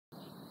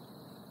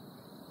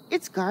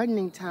It's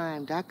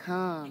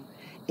gardeningtime.com.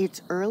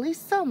 It's early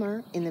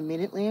summer in the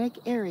Mid-Atlantic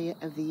area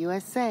of the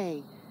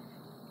USA,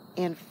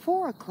 and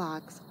 4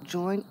 o'clocks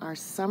join our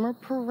summer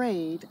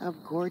parade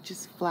of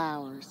gorgeous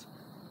flowers.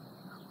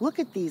 Look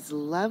at these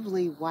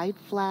lovely white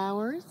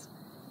flowers,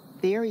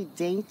 very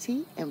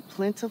dainty and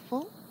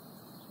plentiful.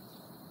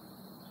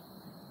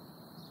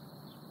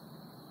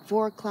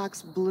 4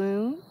 o'clocks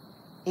bloom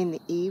in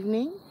the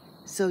evening,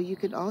 so you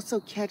can also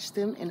catch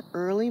them in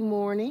early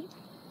morning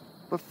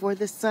before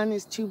the sun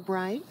is too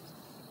bright.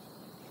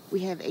 We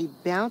have a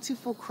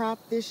bountiful crop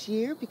this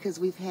year because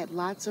we've had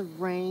lots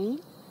of rain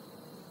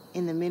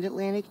in the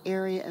Mid-Atlantic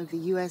area of the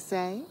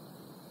USA.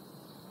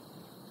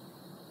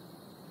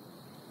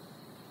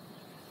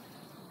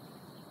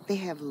 They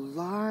have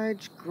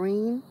large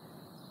green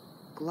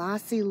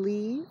glossy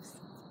leaves,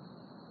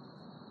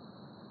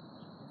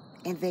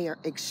 and they are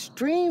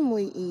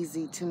extremely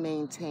easy to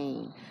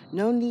maintain.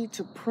 No need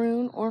to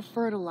prune or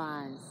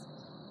fertilize.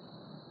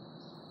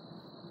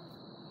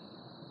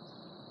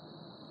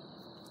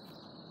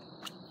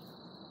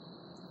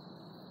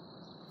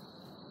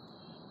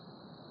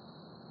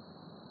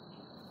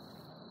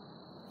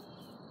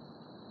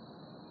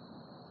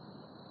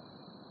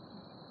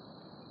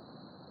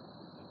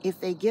 If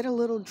they get a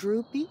little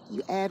droopy,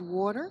 you add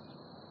water,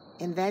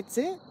 and that's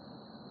it.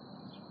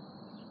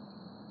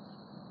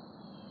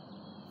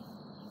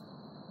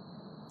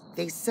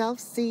 They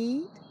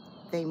self-seed,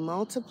 they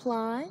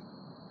multiply,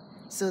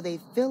 so they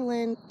fill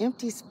in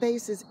empty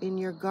spaces in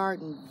your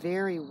garden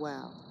very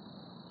well.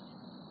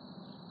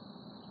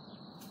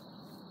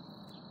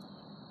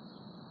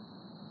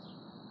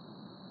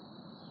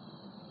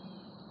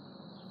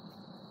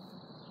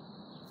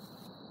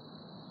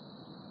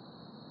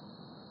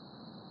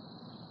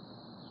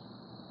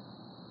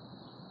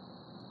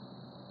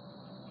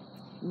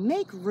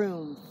 Make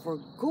room for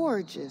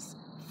gorgeous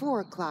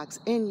 4 o'clocks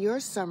in your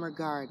summer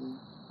garden.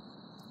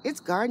 It's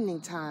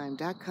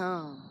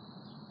gardeningtime.com.